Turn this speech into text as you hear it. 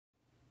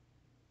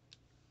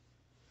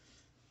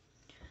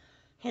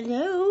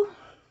Hello.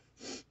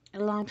 A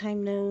long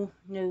time no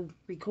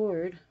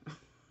record.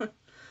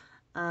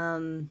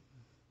 um,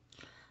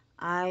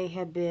 I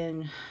have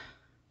been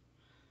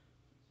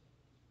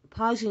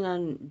pausing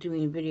on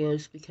doing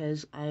videos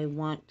because I'm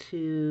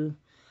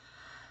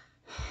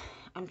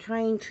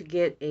trying to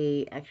get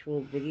a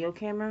actual video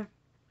camera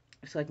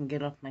so I can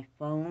get off my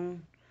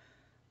phone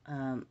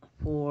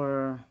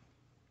for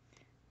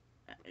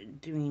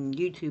doing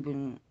YouTube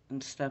and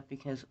stuff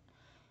because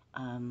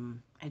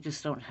I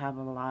just don't have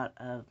a lot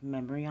of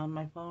memory on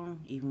my phone,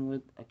 even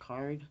with a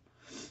card.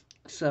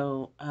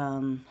 So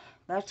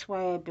that's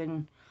why I've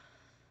been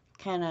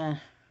kind of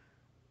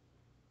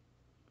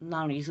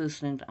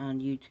non-existent on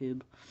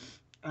YouTube.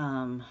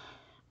 Um,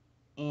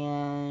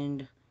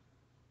 and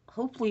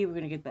hopefully we're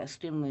going to get that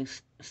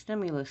stimulus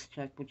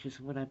check, which is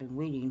what I've been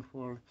waiting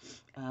for,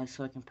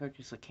 so I can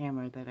purchase a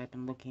camera that I've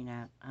been looking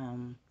at.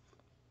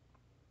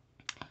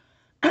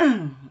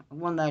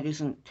 One that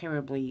isn't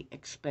terribly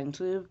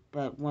expensive,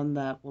 but one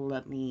that will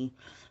let me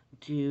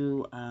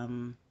do,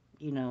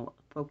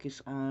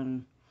 focus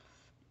on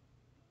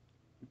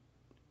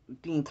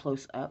being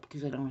close up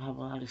because I don't have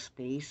a lot of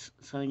space.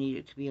 So I need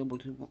it to be able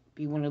to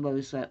be one of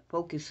those that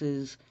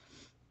focuses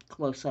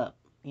close up.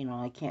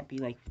 I can't be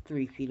like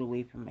 3 feet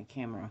away from my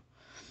camera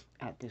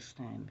at this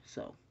time.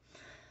 So,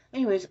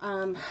 anyways,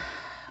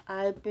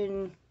 I've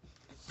been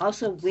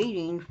also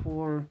waiting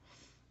for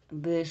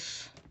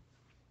this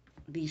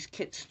these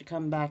kits to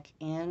come back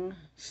in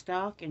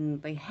stock,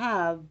 and they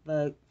have,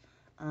 but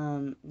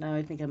now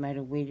I think I might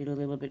have waited a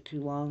little bit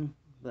too long,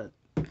 but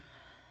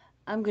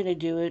I'm gonna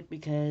do it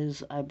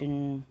because I've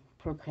been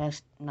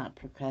not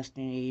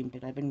procrastinating,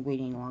 but I've been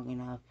waiting long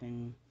enough,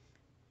 and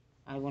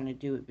I want to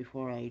do it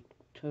before I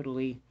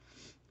totally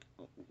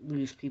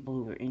lose people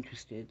who are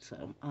interested.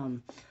 So,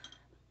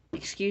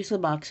 excuse the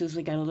boxes,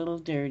 they got a little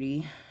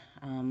dirty,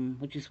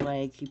 which is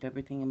why I keep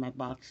everything in my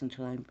box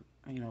until I'm,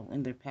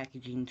 in their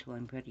packaging until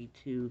I'm ready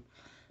to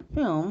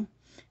film,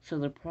 so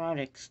the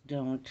products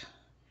don't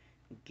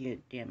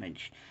get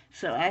damaged.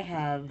 So I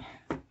have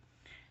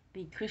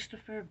the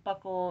Kristofer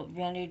Buckle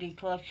Vanity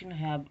collection. I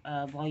have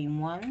volume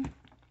 1,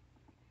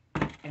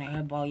 and I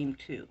have volume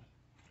 2.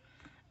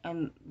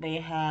 And they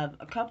have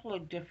a couple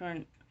of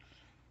different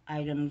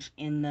items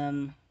in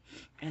them,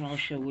 and I'll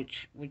show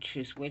which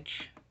is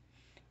which.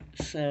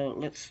 So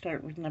let's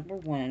start with number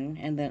 1,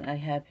 and then I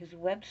have his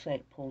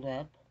website pulled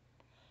up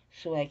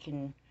so I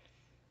can.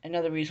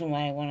 Another reason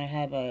why I want to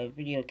have a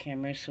video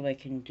camera so I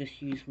can just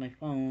use my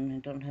phone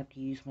and don't have to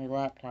use my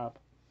laptop.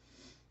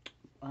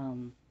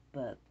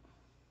 But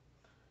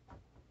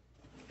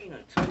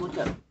to look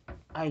up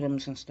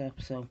items and stuff.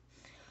 So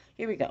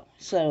here we go.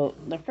 So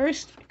the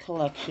first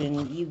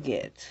collection you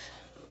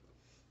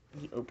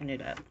open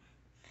it up,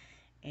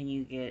 and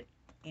you get,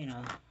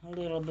 a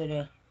little bit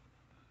of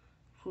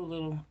cool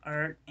little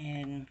art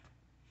and,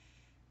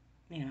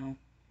 you know,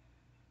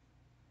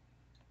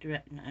 I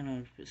don't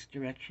know if it's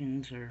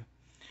directions or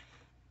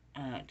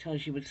it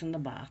tells you what's in the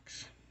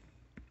box.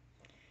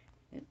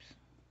 Oops,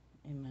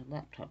 and my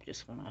laptop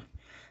just went off.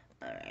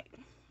 Alright,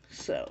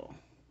 so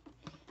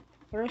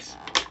first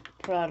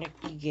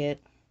product you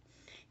get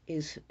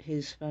is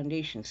his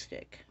foundation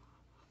stick.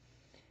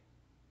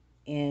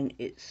 And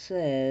it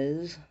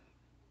says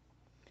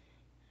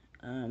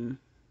the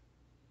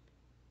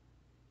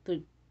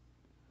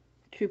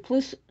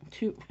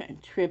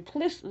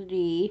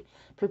Triplicity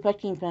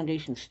Perfecting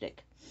Foundation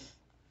Stick.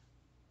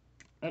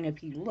 And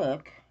if you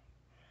look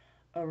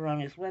over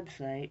on his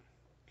website,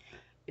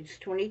 it's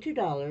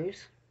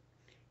 $22.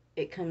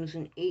 It comes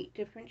in 8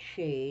 different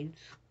shades.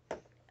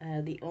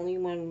 The only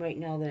one right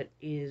now that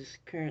is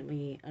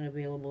currently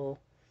unavailable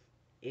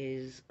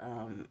is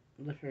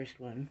the first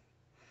one.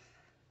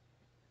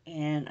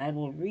 And I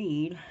will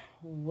read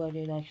what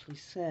it actually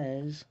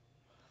says,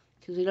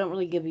 because they don't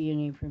really give you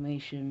any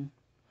information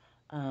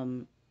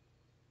in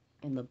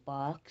the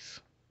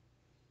box.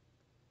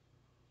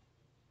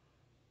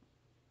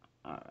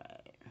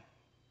 Alright.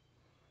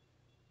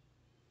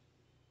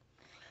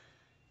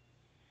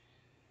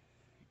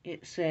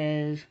 It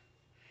says,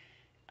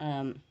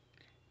 prime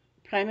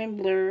and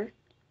blur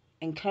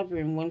and cover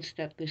in one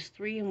step. This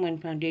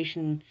 3-in-1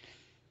 foundation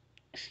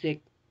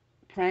stick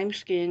prime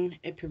skin.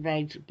 It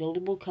provides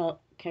buildable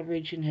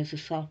coverage and has a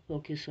soft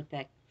focus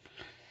effect.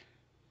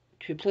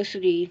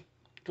 Triplicity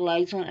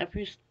glides on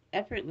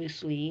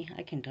effortlessly,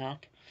 I can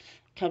talk,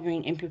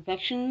 covering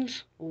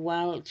imperfections,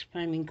 while its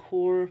priming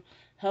core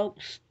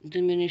helps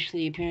diminish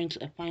the appearance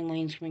of fine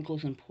lines,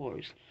 wrinkles, and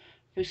pores.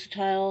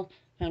 Versatile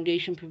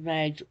foundation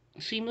provides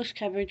seamless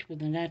coverage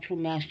with a natural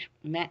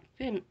matte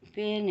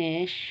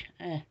finish.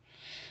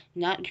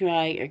 Not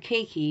dry or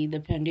cakey,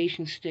 the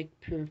foundation stick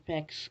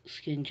perfects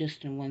skin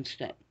just in one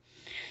step.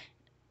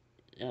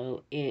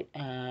 So it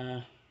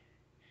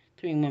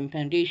 3-in-1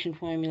 foundation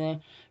formula.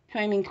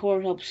 Priming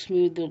core helps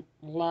smooth the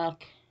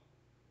look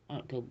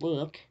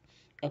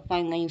of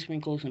fine lines,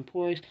 wrinkles, and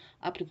pores.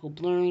 Optical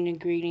blurring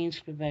ingredients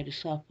provide a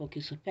soft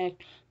focus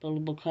effect.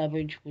 Buildable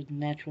coverage with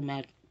natural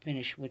matte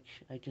finish,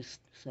 which I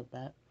just said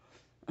that.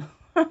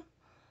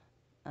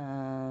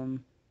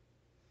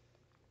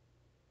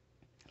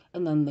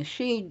 And then the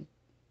shade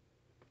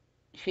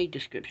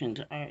descriptions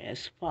are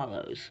as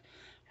follows.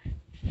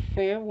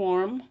 Fair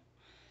Warm,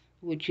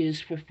 which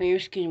is for fair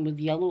skin with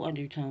yellow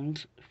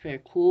undertones. Fair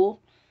Cool,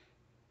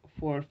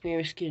 for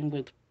fair skin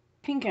with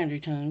pink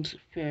undertones.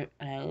 Fair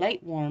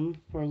Light Warm,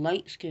 for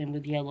light skin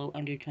with yellow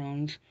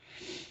undertones.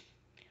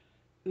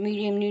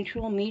 Medium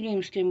Neutral,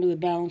 medium skin with a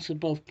balance of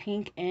both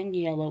pink and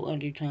yellow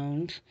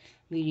undertones.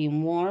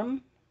 Medium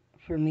Warm,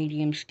 for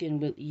medium skin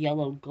with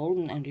yellow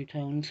golden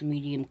undertones.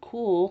 Medium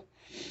Cool,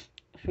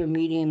 for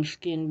medium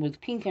skin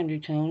with pink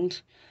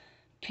undertones.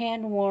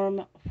 Tan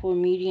Warm, for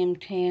medium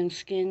tan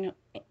skin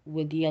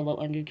with yellow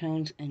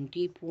undertones. And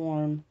Deep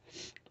Warm,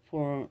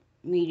 for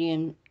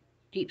medium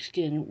deep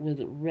skin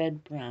with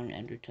red brown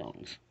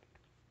undertones.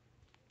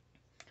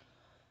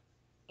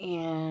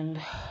 And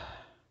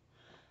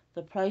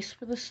the price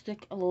for the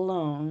stick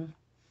alone,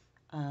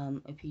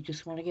 if you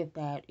just want to get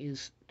that,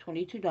 is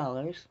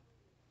 $22.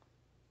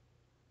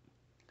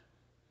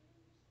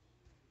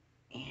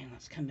 And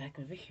let's come back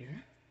over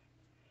here.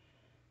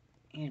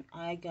 And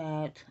I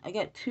got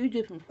two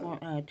different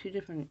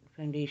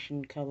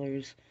foundation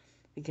colors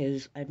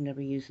because I've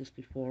never used this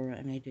before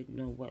and I didn't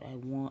know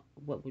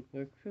what would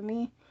work for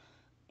me.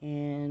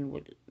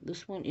 And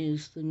this one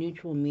is the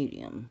neutral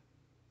medium.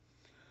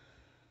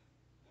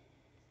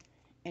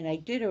 And I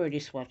did already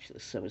swatch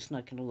this, so it's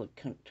not going to look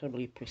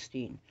totally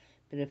pristine.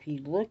 But if you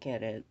look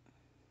at it,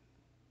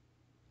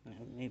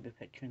 maybe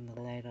if I turn the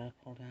light off,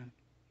 hold on.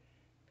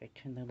 If I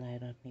turn the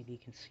light off, maybe you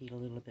can see it a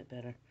little bit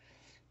better.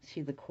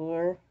 See the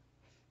core?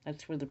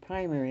 That's where the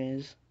primer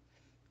is,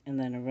 and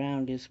then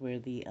around is where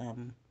the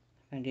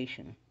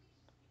foundation.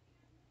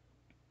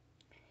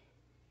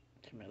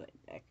 Turn my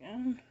light back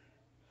on.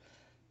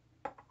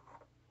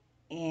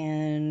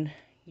 And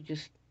you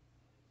just,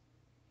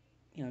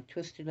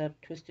 twist it up,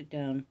 twist it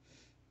down.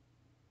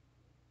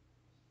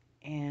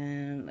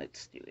 And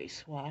let's do a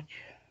swatch.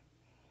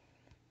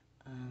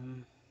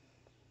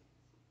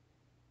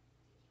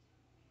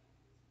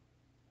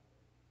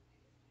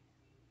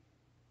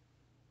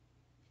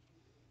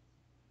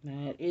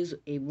 Now it is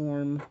a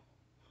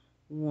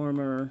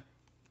warmer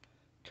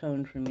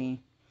tone for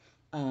me.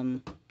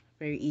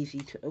 Very easy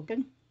to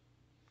open.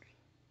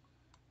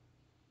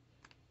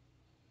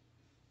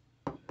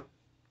 And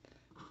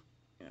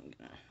I'm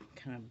gonna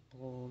kind of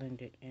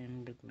blend it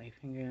in with my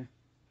finger.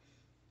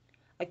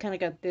 I kind of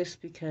got this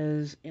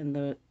because in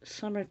the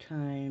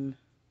summertime,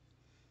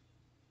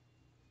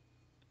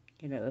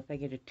 if I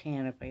get a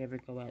tan, if I ever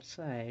go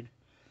outside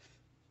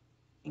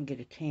and get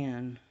a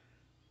tan,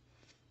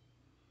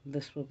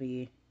 this will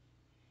be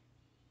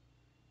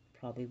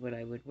probably what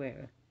I would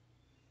wear.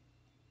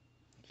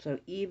 So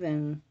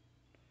even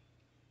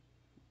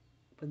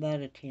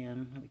without a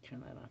tan, let me turn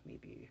that off,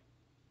 maybe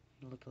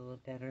it'll look a little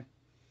better.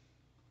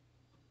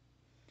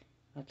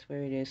 That's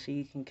where it is, so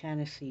you can kind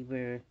of see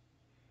where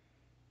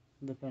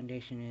the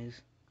foundation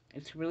is.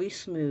 It's really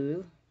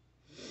smooth.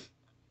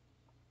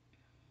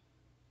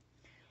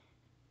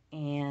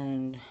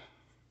 And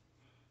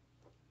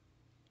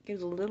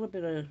gives a little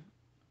bit of,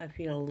 I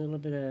feel a little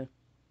bit of,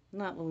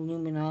 not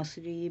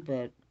luminosity,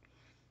 but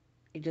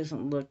it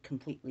doesn't look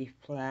completely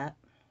flat.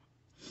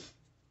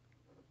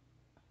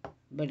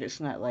 But it's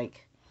not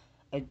like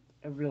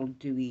a real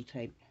dewy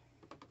type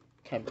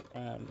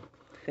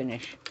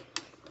finish.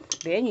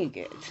 Then you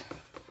get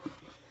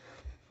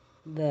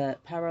the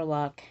Power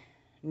Lock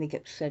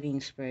Makeup Setting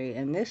Spray,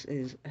 and this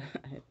is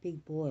a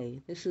big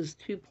boy. This is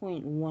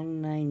 2.19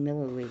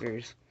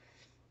 milliliters,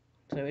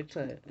 so it's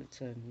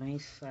a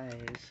nice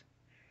size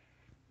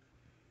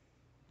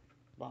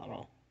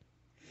bottle.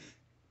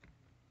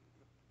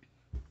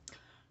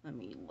 Let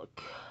me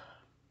look.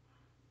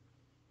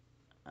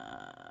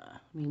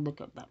 Let me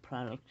look up that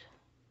product.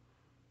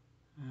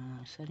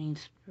 Setting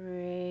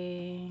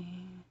spray.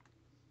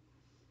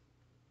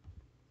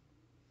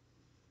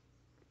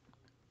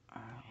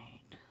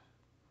 Alright.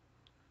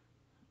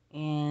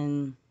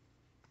 And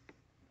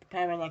the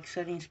Power Lock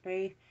Setting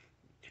Spray,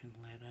 turn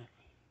the light off,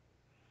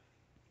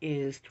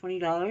 is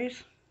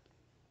 $20.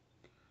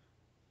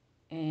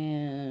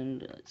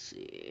 And let's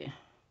see.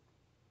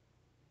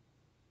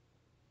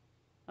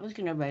 I was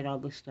going to write all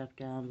this stuff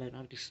down, but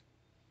I just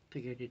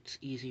figured it's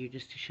easier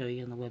just to show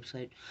you on the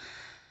website.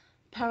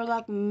 Power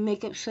Lock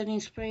Makeup Setting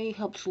Spray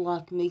helps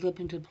lock makeup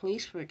into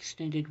place for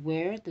extended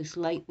wear. This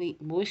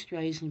lightweight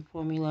moisturizing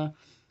formula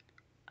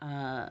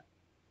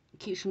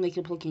keeps the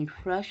makeup looking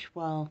fresh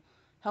while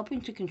helping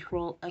to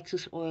control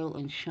excess oil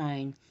and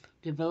shine.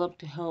 Developed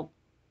to help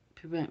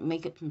prevent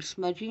makeup from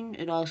smudging,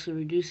 it also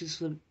reduces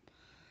the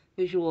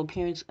visual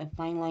appearance of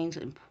fine lines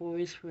and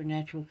pores for a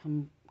natural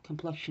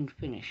complexion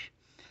finish.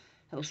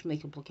 Helps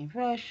makeup looking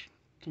fresh.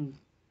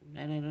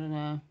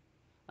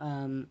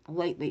 A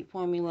lightweight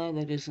formula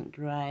that isn't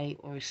dry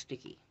or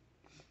sticky.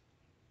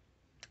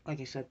 Like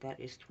I said, that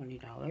is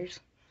 $20.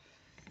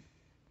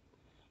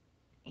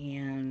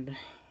 And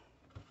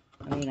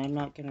I mean, I'm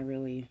not gonna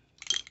really.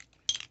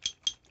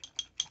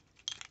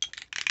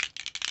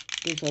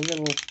 There's a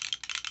little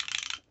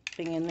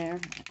thing in there.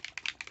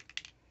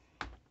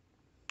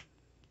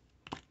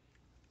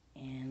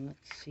 And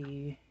let's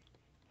see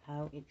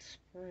how it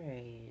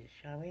sprays,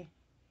 shall we?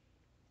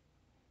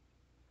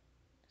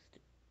 Let's do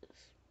this.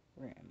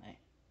 Where am I?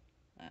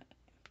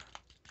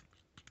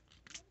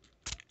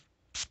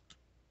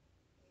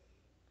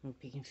 Hope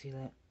you can see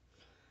that.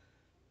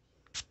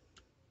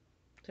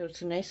 So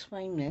it's a nice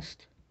fine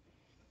mist.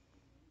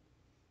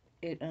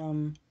 It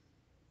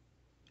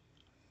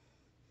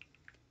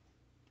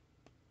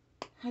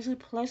has a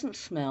pleasant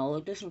smell.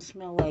 It doesn't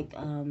smell like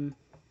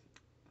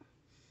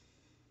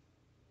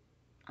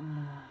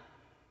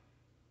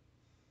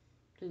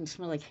doesn't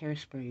smell like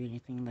hairspray or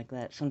anything like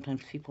that.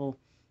 Sometimes people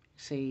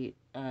say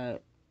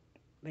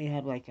they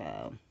have like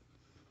a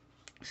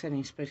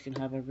setting spray can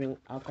have a real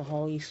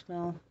alcohol-y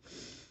smell.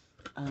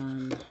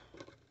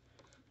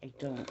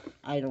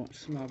 I don't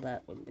smell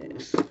that with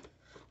this.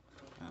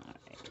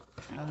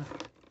 Alright.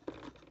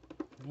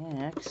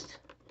 Next,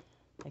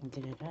 if I can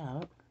get it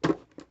out.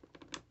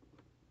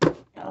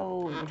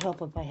 Oh, it would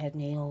help if I had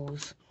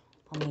nails.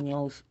 All my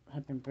nails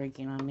have been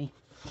breaking on me.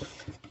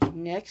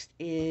 Next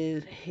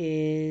is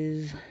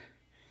his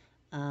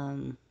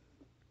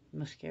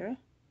mascara.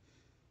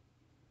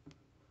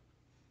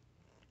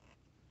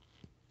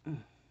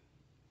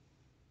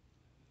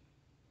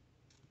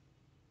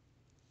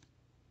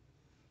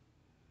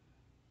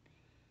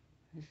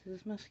 This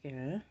is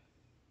mascara.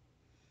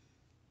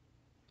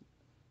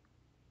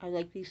 I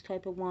like these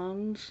type of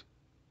ones.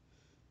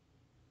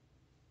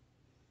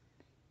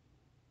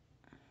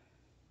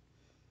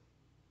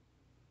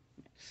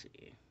 Let's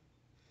see.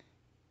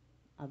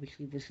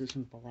 Obviously this is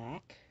in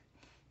black.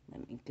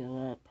 Let me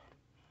go up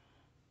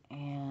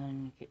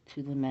and get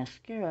to the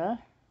mascara.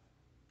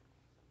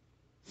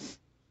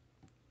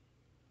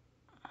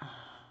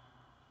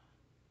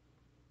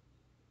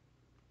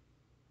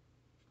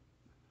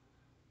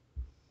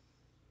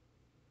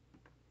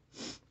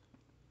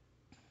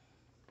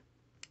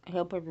 I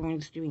hope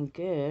everyone's doing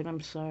good.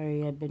 I'm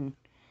sorry I've been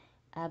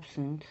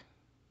absent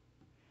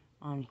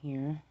on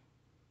here.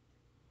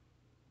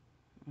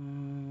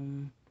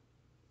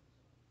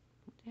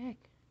 What the heck?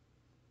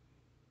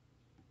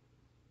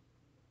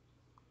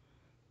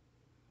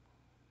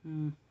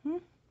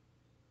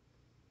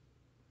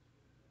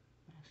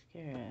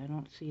 Mascara, I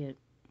don't see it.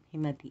 He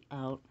might be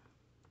out.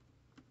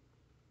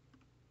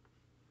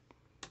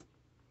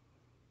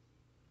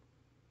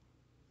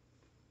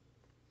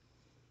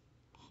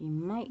 He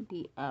might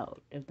be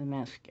out of the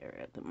mascara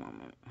at the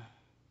moment.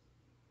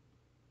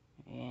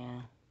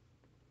 Yeah.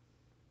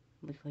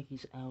 Looks like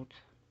he's out.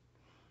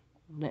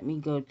 Let me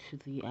go to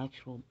the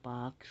actual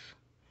box.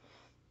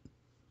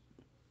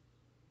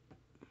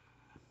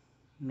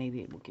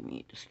 Maybe it will give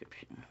me a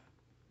description.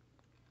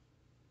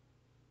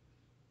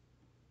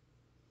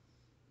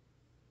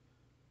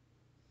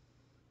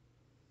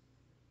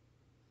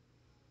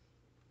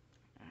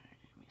 Alright,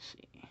 let me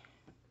see.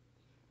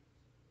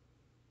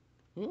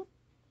 Oop.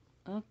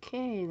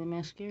 Okay, the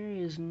mascara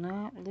is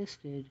not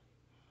listed.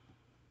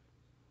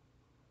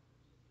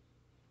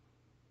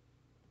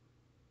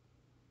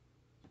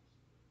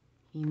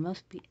 He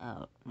must be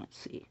out. Let's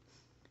see.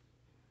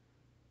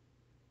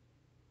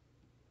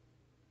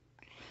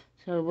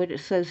 So what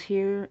it says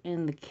here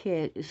in the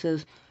kit, it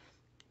says,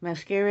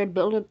 mascara,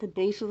 build up the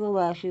base of the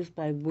lashes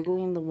by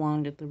wiggling the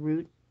wand at the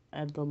root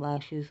of the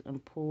lashes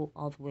and pull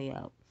all the way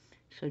out.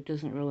 So it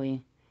doesn't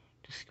really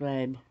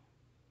describe.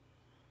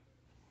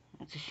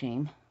 That's a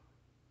shame.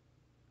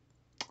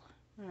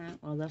 Alright,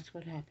 well that's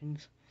what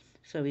happens.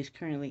 So he's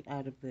currently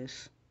out of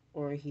this,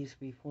 or he's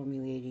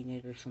reformulating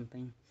it or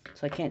something.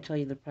 So I can't tell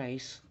you the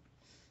price.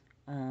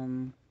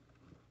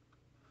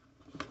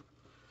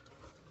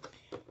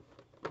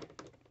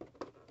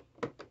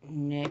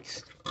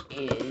 Next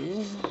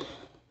is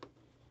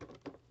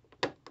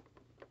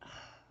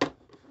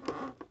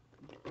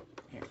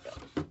here we go.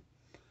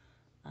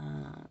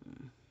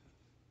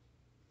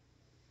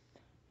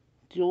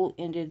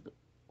 Dual-ended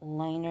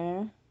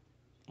liner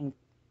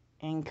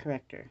and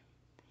corrector.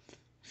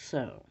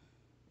 So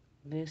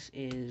this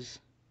is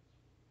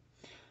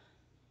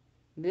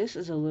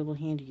a little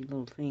handy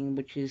little thing,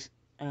 which is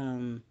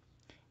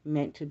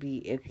meant to be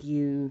if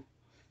you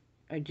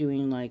are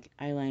doing like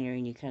eyeliner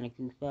and you kind of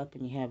goof up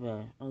and you have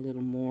a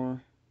little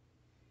more,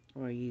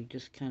 or you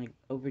just kind of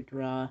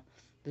overdraw,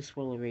 this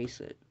will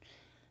erase it.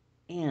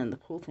 And the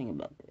cool thing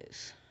about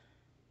this,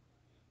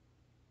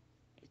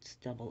 it's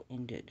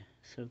double-ended.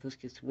 So if this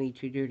gets way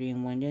too dirty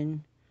in one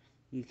end,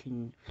 you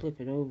can flip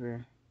it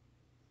over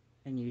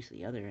and use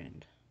the other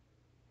end.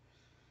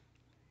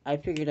 I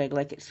figured I'd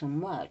like it so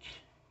much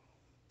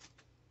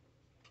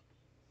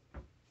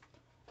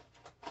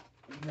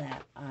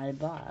that I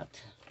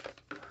bought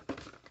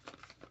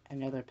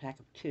another pack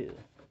of 2.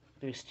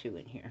 There's 2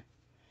 in here.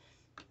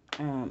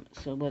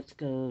 So let's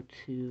go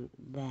to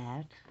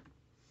that.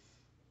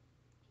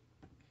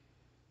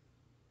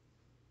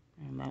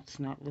 And that's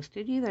not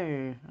listed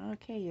either.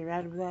 Okay, you're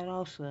out of that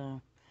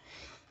also.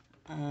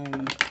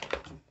 On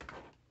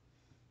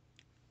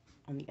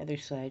the other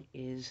side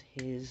is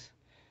his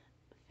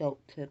felt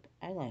tip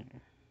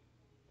eyeliner.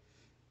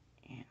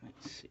 And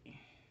let's see.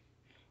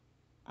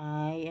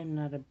 I am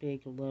not a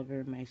big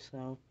lover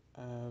myself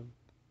of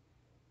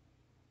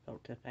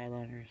felt tip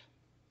eyeliners.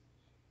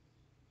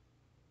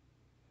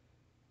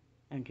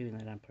 I'm doing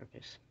that on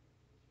purpose.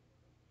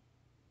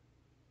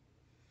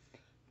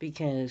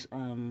 Because,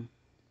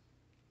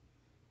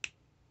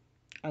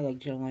 I like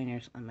gel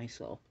liners on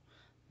myself.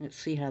 Let's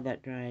see how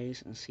that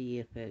dries and see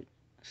if it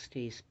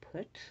stays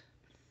put.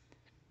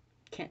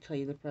 Can't tell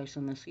you the price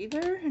on this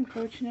either,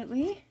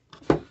 unfortunately.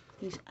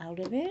 He's out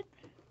of it.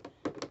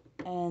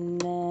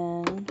 And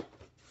then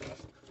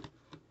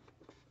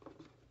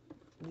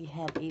we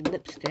have a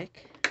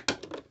lipstick.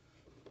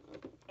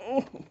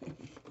 Oh.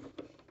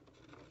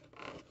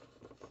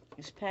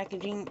 This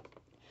packaging,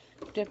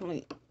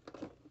 definitely,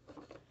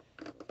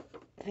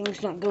 things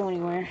don't go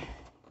anywhere.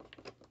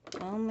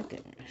 Oh my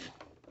goodness.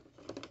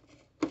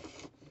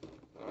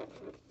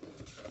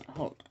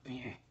 Hold on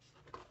here.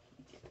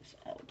 Get this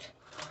out.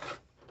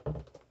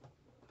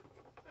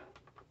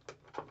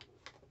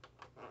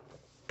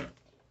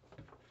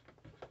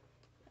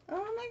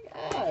 Oh my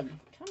god.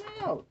 Come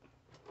out.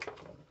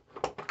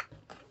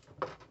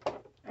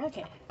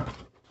 Okay.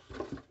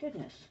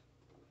 Goodness.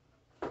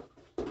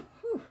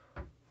 Whew.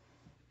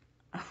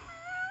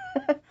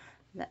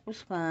 That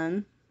was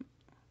fun.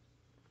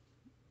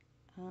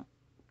 Oh,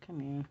 come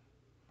here. I'm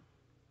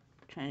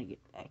trying to get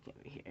back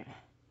over here.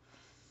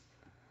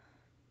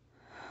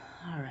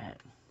 Alright.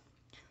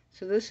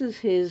 So this is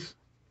his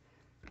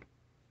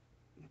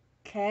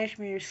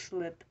Cashmere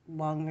Slip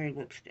Longwear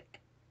Lipstick.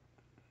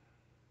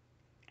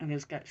 And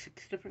it's got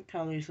 6 different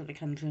colors that it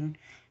comes in.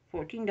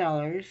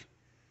 $14.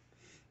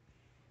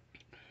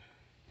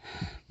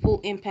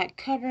 Full impact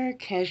cover.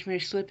 Cashmere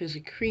Slip is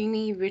a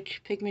creamy,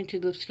 rich,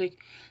 pigmented lipstick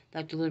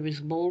that delivers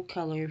bold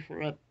color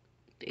for up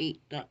to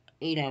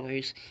 8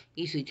 hours.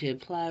 Easy to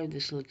apply.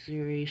 This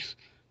luxurious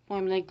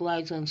formula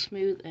glides on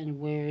smooth and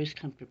wears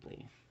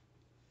comfortably.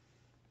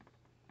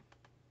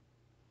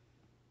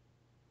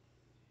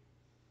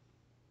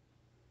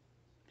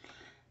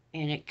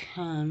 And it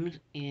comes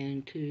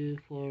in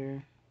 6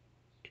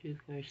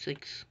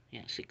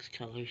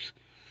 colors.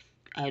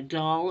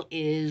 Doll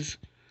is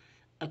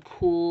a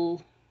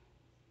cool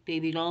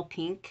baby doll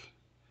pink.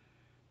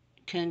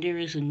 Tender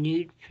is a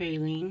nude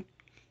praline.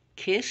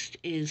 Kissed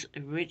is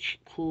a rich,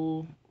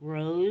 cool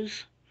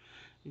rose.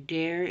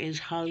 Dare is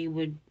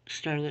Hollywood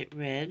Starlit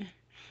Red.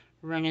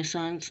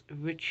 Renaissance,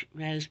 rich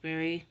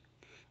raspberry.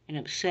 And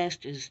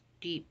Obsessed is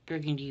deep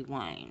burgundy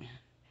wine.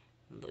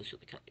 And those are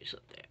the colors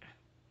up there.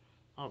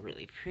 All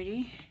really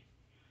pretty.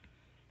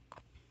 I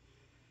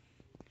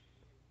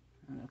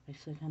don't know if I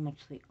said how much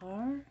they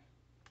are.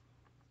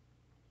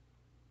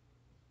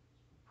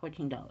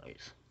 $14. Alright,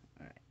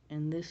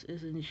 and this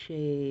is in the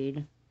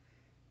shade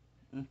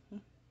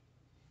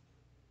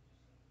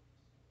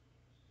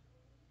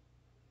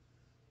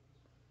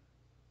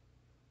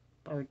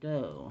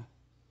Bordeaux.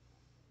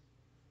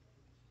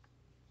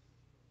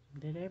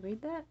 Did I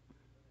read that?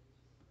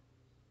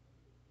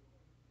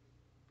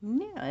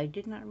 No, I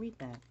did not read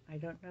that. I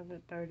don't know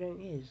what Bordeaux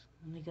is.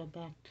 Let me go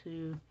back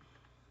to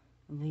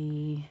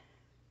the...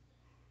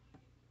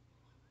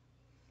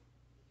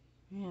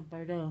 Yeah,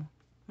 Bordeaux.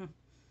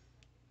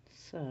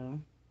 So,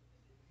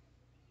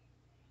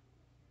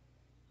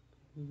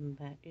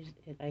 that is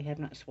it. I have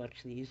not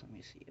swatched these. Let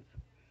me see if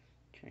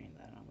turning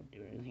that on would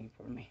do anything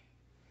for me.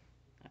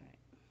 Alright.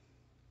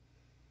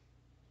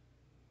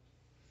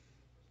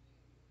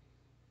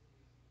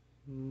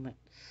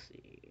 Let's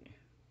see.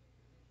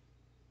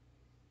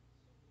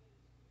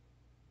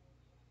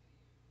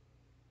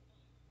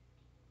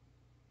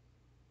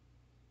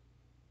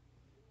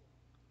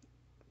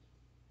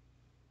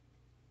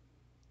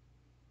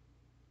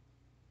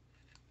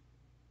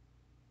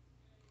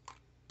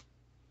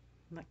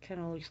 That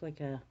kind of looks like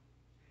a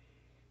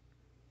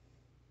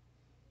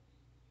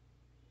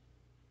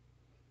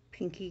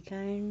pinky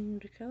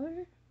kind of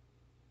color.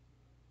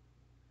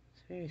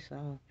 It's very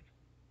soft.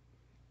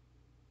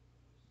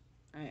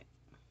 Alright.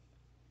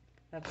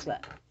 That's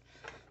that.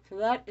 So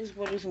that is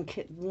what is in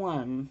kit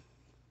 1.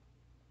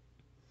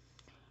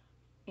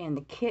 And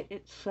the kit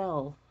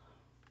itself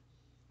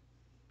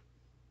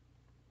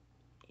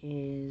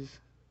is...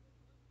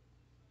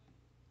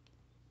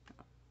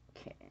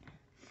 Okay.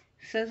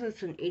 It says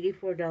it's an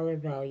 $84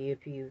 value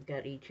if you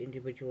got each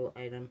individual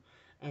item.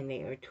 And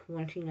they are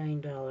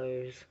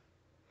 $29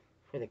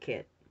 for the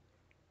kit.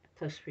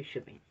 Plus free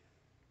shipping.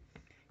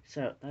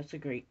 So that's a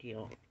great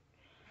deal.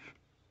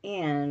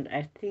 And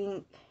I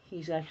think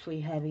he's actually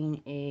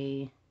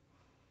having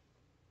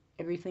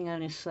everything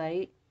on his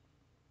site.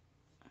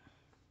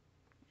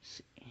 Let's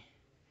see.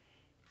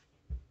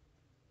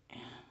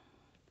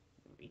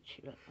 Reach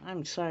it up.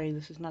 I'm sorry,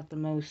 this is not the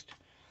most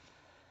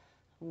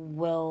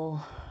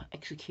well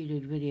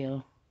executed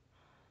video.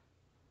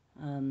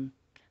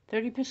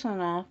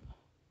 30% off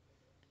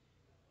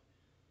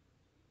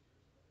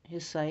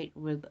his site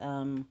with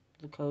the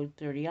code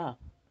 30OFF.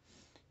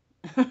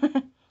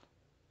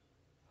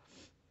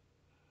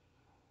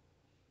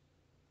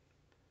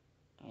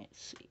 Let's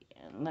see,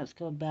 and let's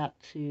go back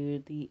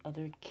to the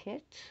other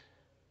kit.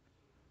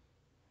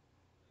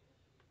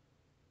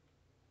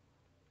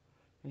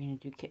 We're going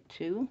to do kit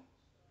 2.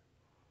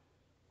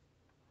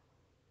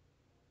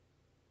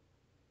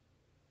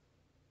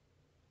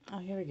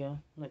 here we go.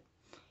 Look,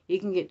 you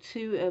can get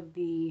 2 of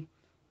the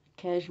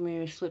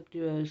cashmere slip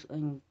duos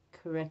and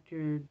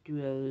corrector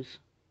duos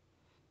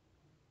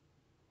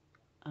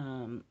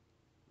for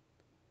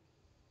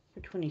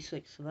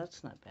 $26, so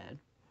that's not bad.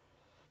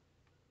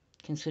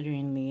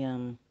 Considering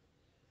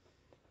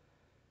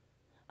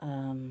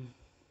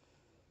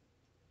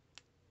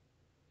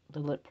the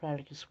lip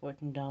product is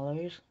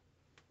 $14.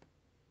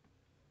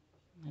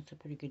 That's a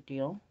pretty good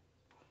deal.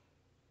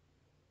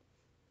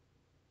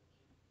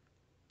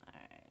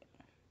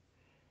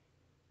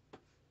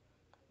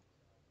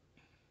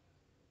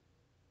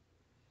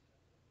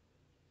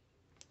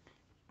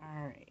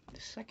 Alright,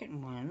 the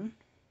second one.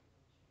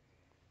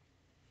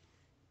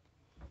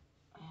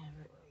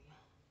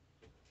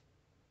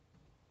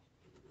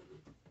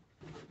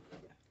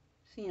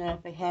 So, you know,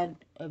 if I had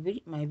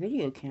my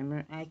video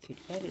camera, I could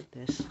edit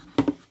this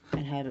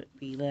and have it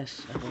be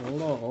less of a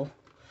lull.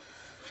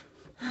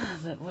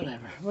 But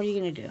whatever. What are you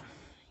going to do?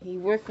 You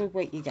work with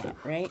what you got,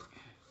 right?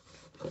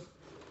 Okay.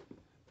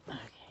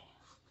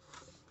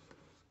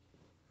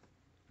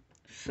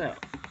 So,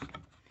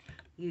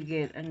 you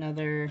get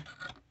another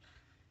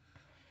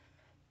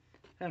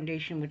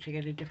foundation, which I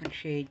got a different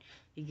shade.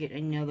 You get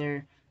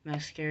another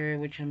mascara,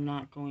 which I'm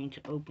not going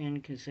to open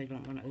because I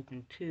don't want to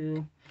open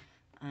 2.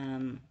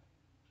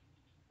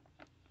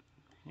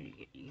 What do you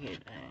get? You get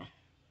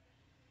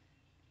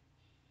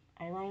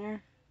eyeliner,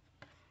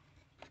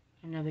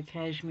 another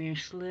cashmere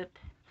slip.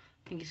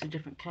 I think it's a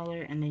different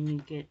color, and then you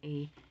get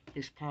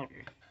this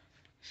powder.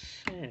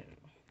 So,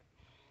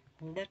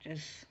 let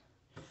us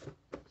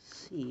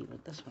see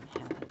what this one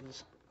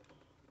has.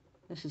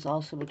 This is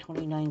also a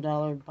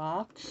 $29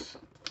 box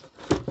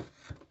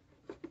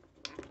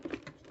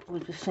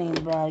with the same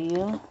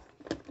value,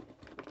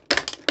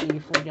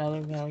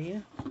 $84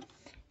 value.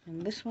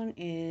 And this one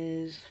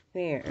is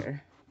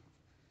Fair.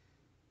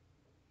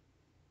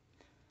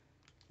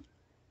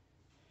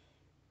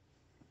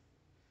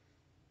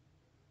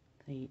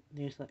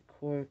 There's that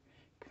core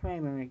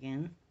primer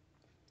again.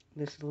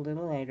 This is a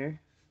little lighter.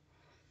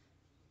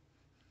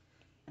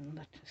 And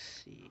let's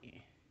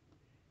see.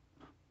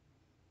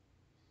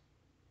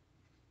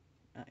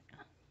 Oh,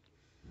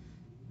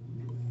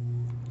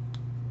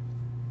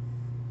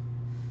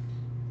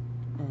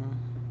 yeah.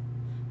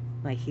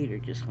 My heater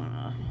just went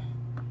off.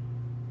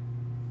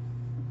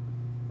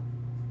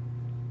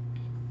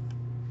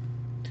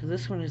 So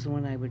this one is the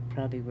one I would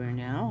probably wear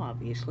now,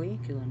 obviously,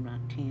 because I'm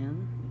not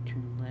tan. Let me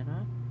turn the light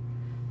off.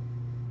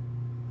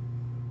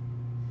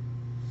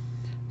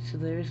 So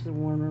there's the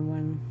warmer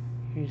one.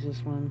 Here's this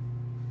one.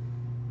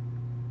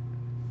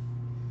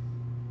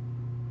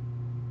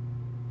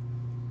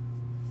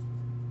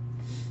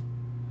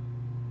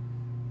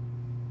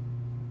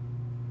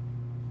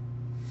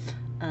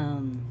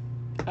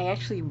 I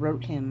actually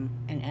wrote him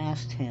and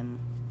asked him,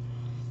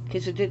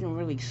 because it didn't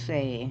really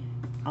say,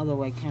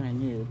 although I kind of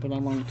knew, but I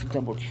wanted to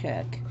double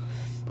check,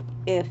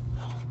 if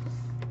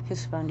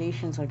his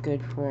foundations are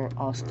good for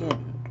all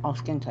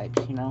skin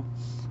types, you know.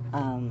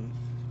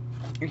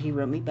 He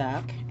wrote me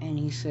back, and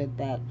he said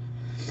that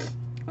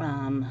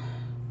I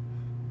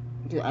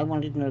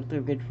wanted to know if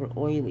they're good for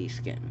oily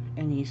skin,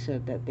 and he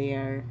said that they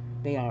are.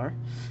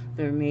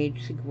 They're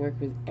made to work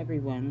with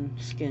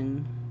everyone's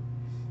skin,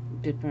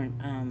 different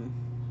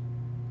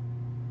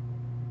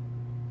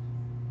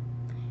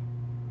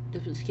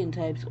skin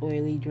types,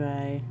 oily,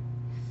 dry.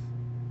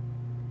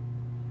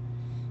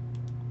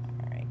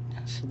 Alright,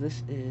 so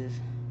this is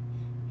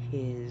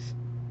his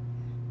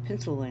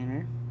pencil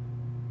liner.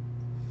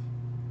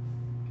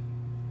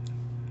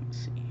 Let's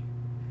see.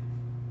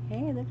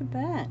 Hey, look at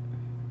that.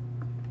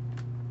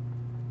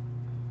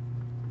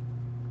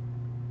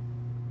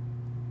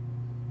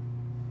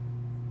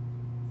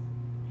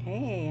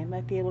 Hey, I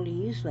might be able to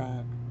use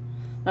that.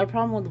 My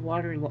problem with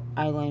water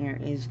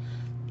eyeliner is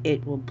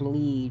it will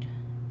bleed.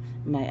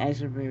 My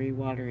eyes are very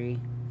watery.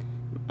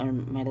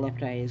 My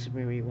left eye is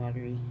very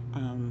watery.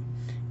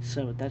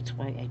 So that's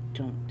why I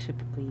don't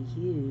typically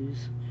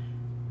use.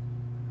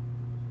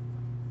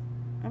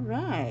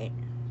 Alright.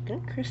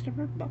 Go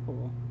Kristofer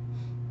Buckle.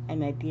 I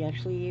might be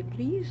actually able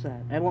to use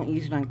that. I won't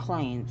use it on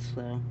clients,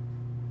 though,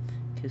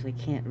 because I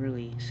can't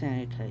really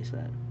sanitize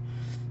that.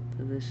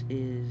 So this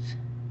is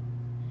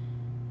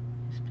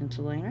his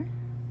pencil liner.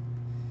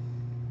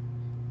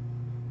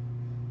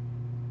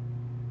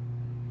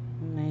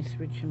 Nice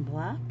rich and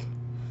black.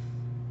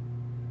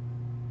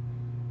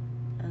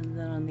 And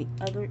then on the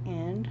other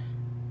end,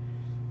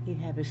 you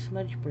have a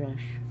smudge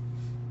brush,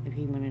 if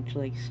you wanted to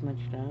like smudge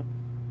it out.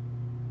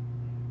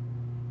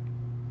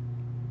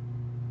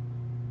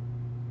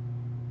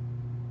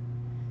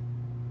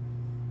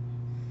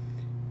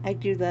 I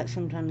do that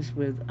sometimes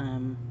with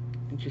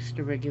just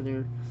a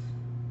regular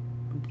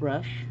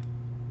brush,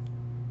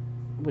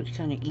 which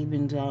kind of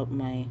evens out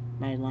my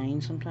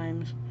line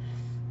sometimes.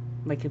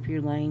 Like if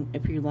your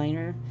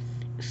liner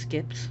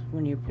skips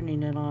when you're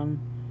putting it on,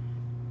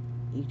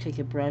 you take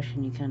a brush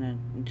and you kind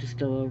of just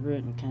go over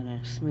it and kind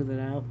of smooth it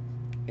out.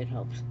 It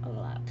helps a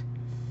lot.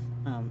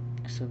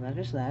 So that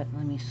is that.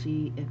 Let me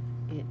see if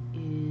it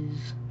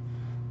is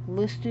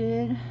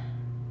listed.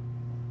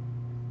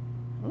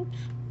 Oops.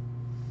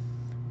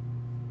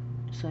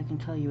 So I can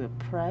tell you a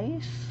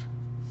price.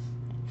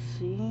 Let's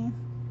see.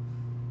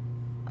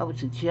 Oh,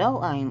 it's a gel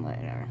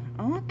eyeliner.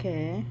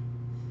 Okay.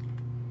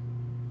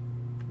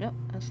 Nope,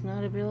 that's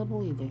not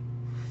available either.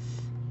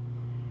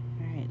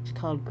 Alright, it's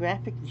called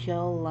Graphic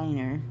Gel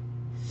Liner.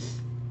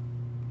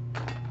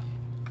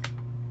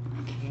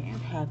 Okay, I'm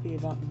happy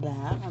about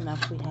that. I'm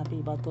actually happy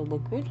about the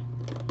liquid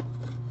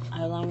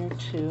eyeliner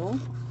too.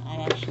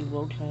 I actually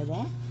will try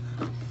that.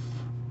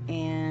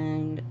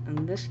 And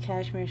this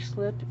cashmere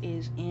slip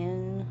is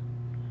in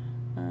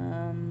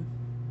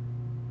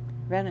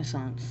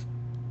Renaissance.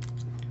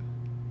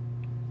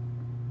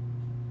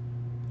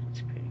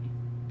 That's pretty.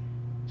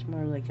 It's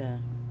more like a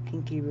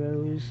pinky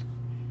rose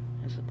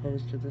as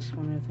opposed to this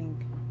one, I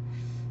think.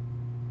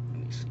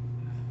 Let me see.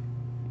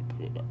 Let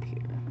me put it up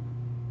here.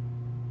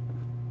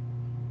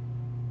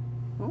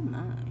 Oh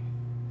my.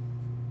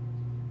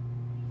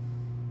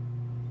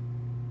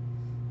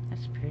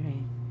 That's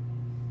pretty.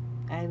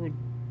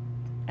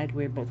 I'd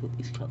wear both of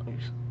these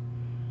colors.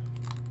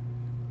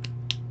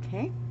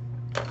 Okay.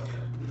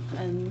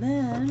 And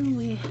then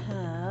we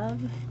have,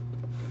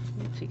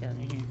 what's he got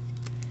in here?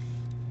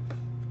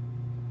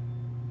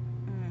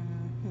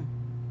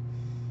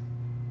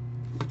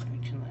 Let me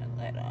turn that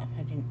light off.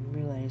 I didn't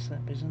realize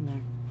that was in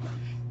there.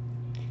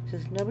 It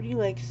says, nobody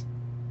likes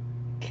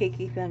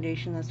cakey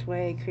foundation. That's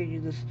why I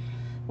created this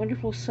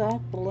wonderful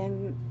soft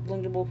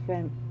blendable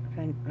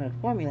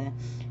formula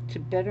to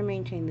better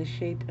maintain the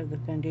shape of the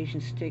foundation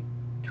stick.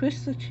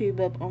 Twist the tube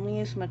up only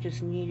as much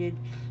as needed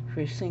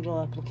for a single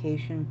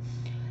application.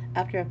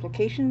 After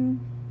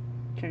application,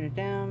 turn it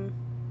down.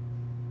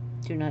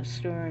 Do not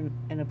store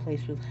in a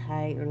place with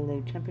high or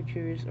low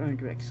temperatures or in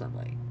direct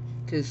sunlight,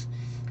 because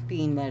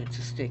being that it's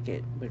a stick,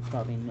 it would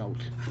probably melt.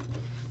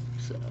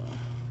 So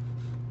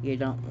you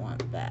don't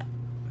want that.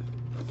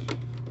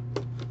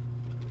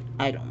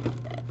 I don't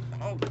want that.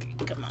 Okay,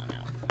 come on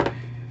out.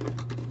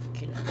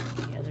 Get it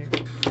together.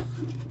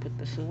 Put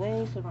this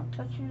away so don't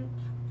touch it.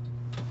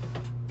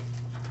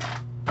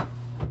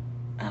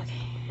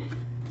 Okay.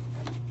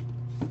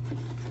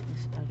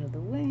 This out of the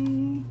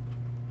way.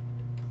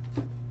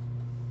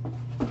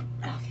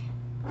 Okay.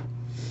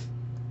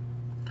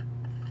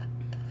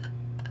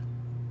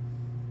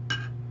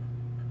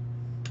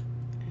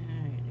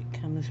 Alright,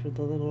 it comes with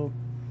a little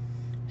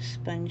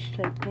sponge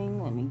type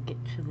thing. Let me get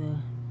to the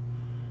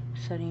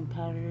setting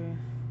powder.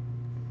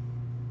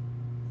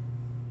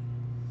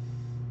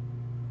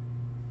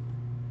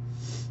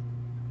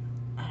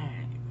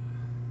 Alright.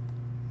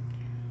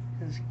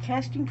 This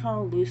casting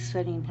call loose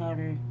setting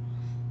powder.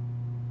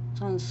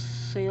 It's on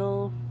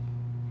sale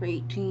for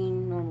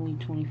 $18, normally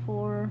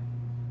 $24.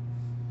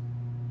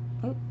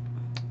 Oh.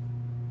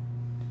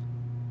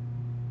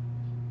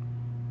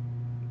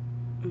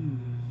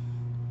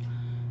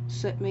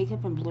 Set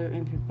makeup and blur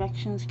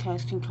imperfections.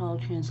 Casting call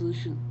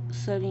translucent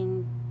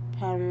setting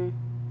powder.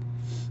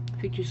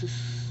 Features a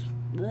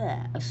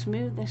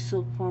smooth as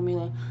silk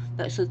formula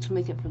that sets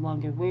makeup for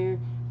longer wear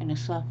and a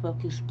soft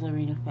focus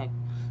blurring effect.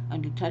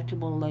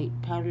 Undetectable light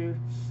powder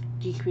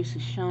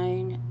decreases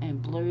shine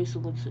and blurs the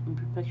looks of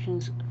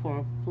imperfections for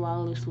a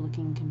flawless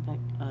looking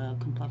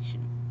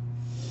complexion.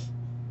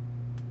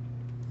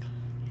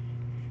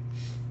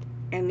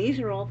 And these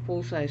are all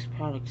full-size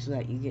products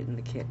that you get in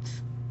the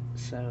kits,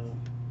 so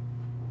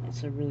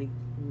it's a really,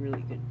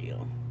 really good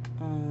deal.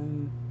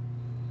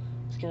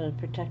 It's got a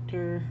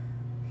protector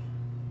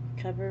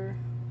cover,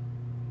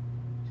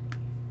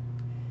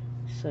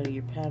 so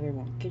your powder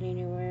won't get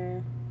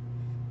anywhere,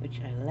 which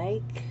I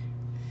like.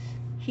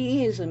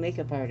 He is a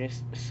makeup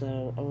artist,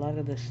 so a lot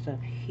of the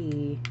stuff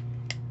he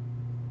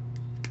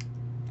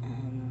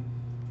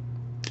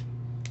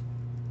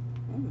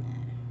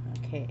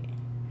okay,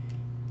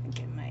 I think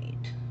I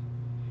might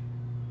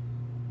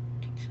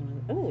take some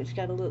of the, oh, it's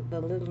got the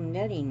little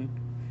netting.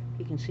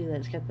 You can see that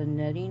it's got the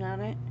netting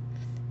on it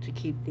to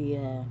keep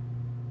the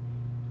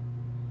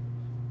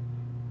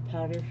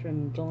powder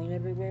from going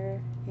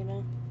everywhere, you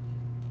know.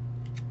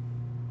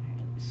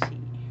 Alright, let's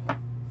see.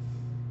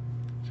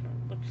 That's what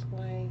it looks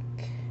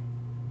like.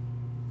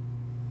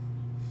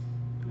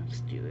 Let's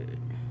do it.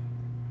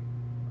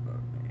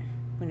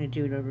 I'm going to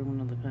do it over one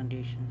of the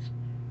foundations.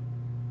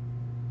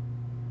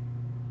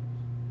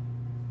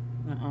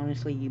 Now,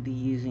 honestly, you'd be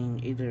using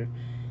either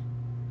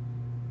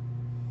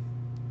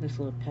this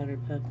little powder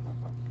puff,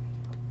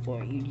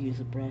 or you'd use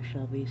a brush,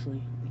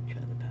 obviously. Let me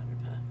try the powder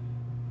puff.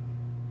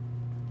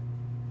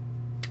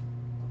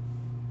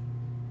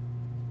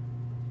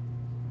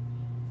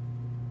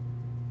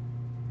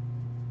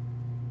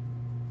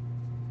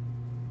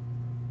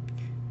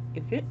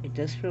 It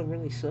does feel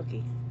really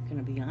silky. I'm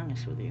gonna be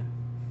honest with you.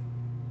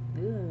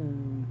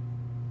 Ooh,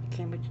 I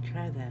can't wait to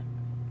try that.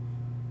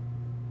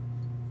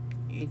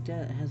 It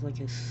does. It has like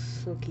a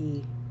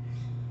silky.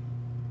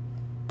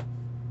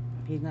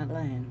 He's not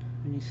lying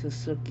when he says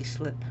silky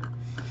slip.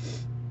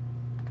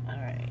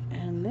 Alright,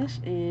 and this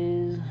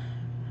is,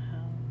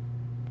 how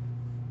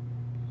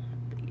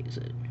big is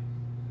it?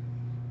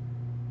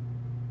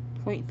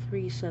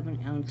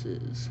 0.37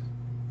 ounces.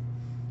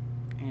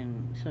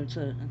 and so it's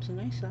a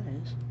nice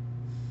size.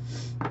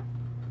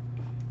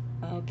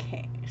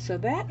 Okay, so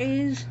that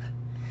is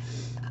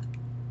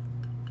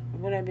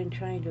what I've been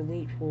trying to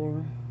wait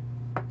for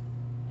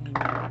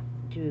and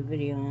do a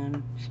video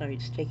on. Sorry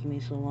it's taking me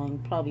so long.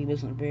 Probably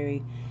wasn't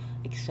very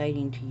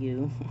exciting to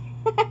you.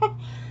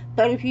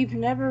 But if you've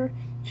never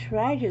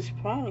tried his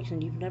products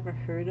and you've never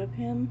heard of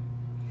him,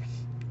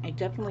 I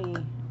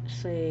definitely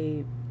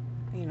say,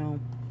 you know,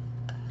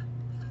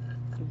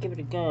 give it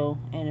a go.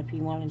 And if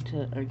you wanted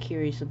to, are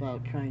curious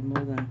about trying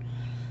more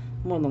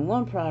than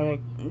one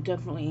product,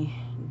 definitely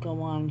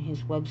go on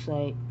his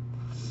website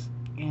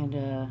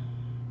and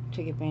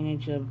take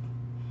advantage of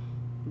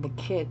the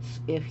kits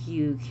if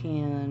you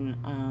can,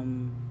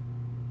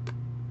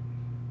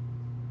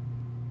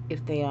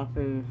 if they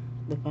offer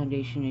the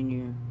foundation in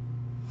your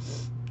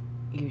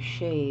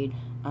shade.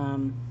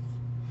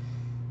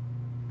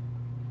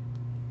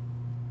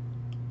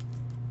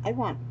 I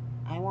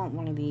want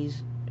one of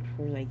these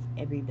for like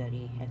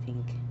everybody. I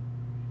think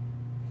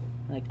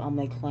like all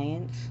my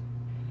clients,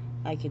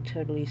 I could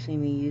totally see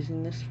me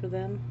using this for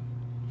them.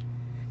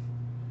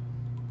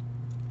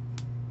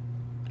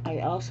 I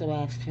also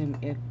asked him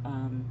if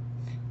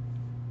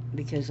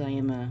because I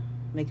am a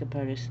makeup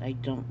artist, I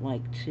don't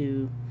like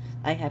to,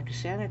 I have to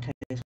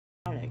sanitize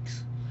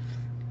products.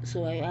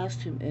 So I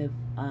asked him if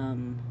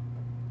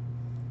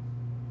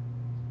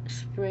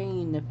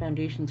spraying the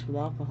foundations with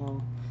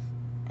alcohol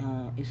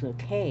is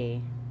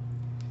okay,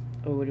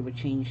 or would it would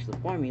change the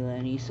formula,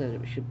 and he said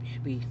it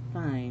should be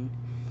fine.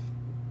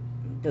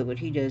 But what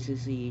he does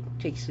is he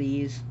takes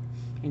these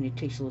and he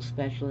takes a little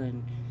spatula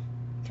and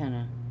kind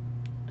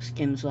of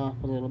skims off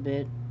a little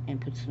bit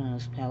and puts it on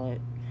his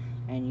palette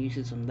and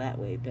uses them that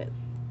way. But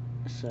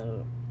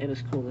so it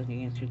was cool that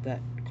he answered that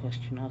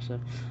question also.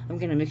 I'm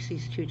gonna mix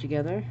these two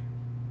together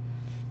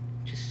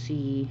to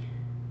see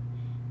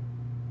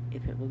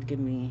if it will give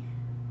me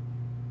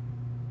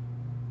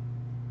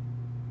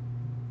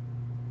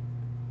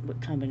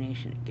what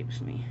combination it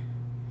gives me.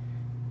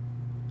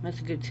 That's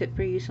a good tip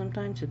for you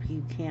sometimes if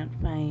you can't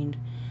find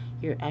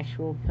your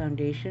actual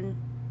foundation.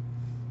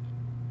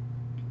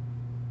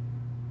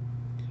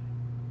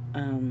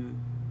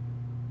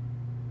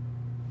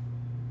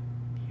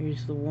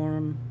 Here's the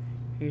warm,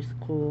 here's the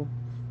cool,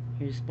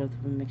 here's both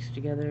of them mixed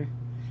together.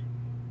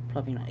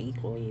 Probably not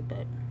equally,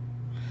 but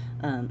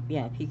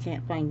yeah, if you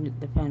can't find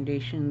the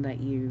foundation that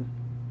you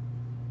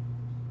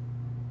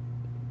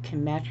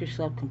can match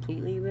yourself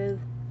completely with,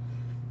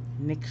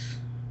 mix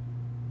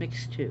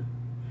two.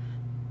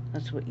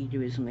 That's what you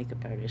do as a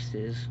makeup artist,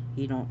 is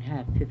you don't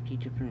have 50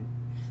 different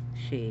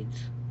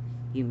shades,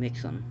 you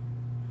mix them.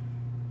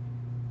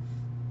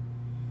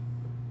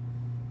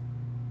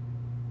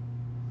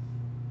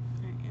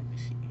 Alright, let me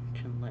see,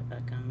 turn the light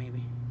back on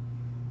maybe.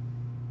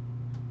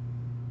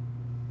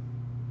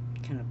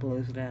 Kind of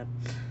blows it out.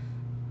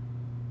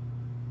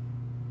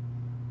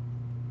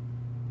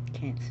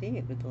 Can't see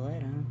it with the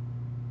light on.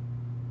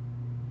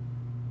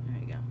 There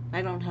we go.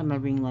 I don't have my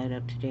ring light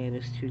up today, I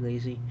was too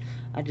lazy.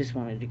 I just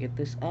wanted to get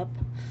this up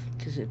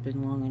because it's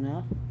been long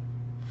enough.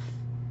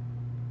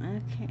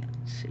 Okay,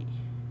 let's see.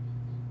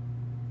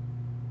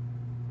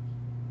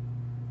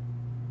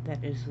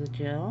 That is the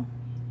gel,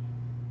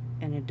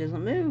 and it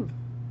doesn't move.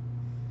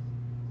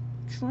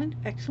 Excellent,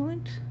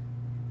 excellent.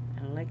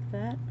 I like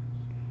that.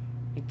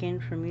 Again,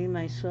 for me,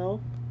 myself,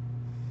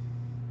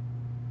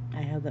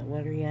 I have that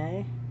watery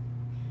eye.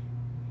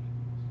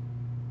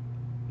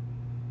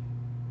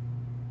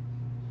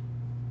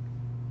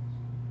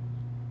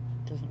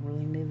 Doesn't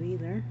really move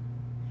either.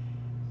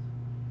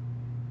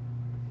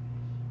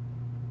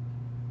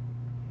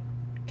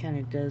 Kind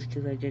of does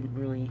because I didn't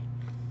really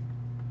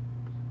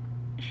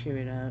shear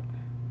it out.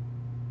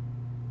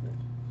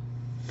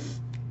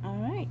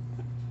 Alright.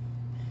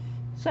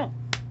 So,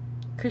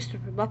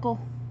 Kristofer Buckle.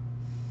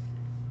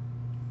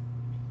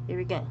 Here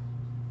we go.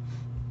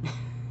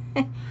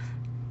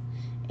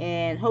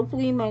 And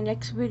hopefully my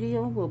next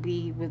video will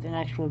be with an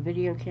actual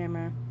video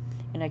camera,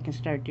 and I can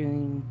start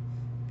doing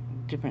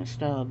different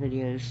style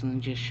videos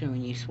and just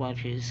showing you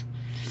swatches.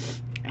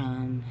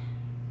 Alright,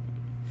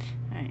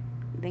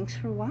 thanks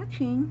for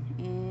watching,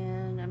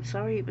 and I'm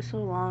sorry it was so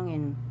long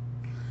and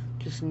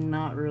just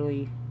not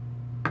really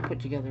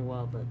put together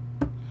well, but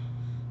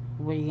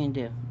what are you gonna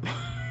do?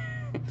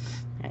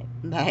 Alright,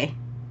 bye.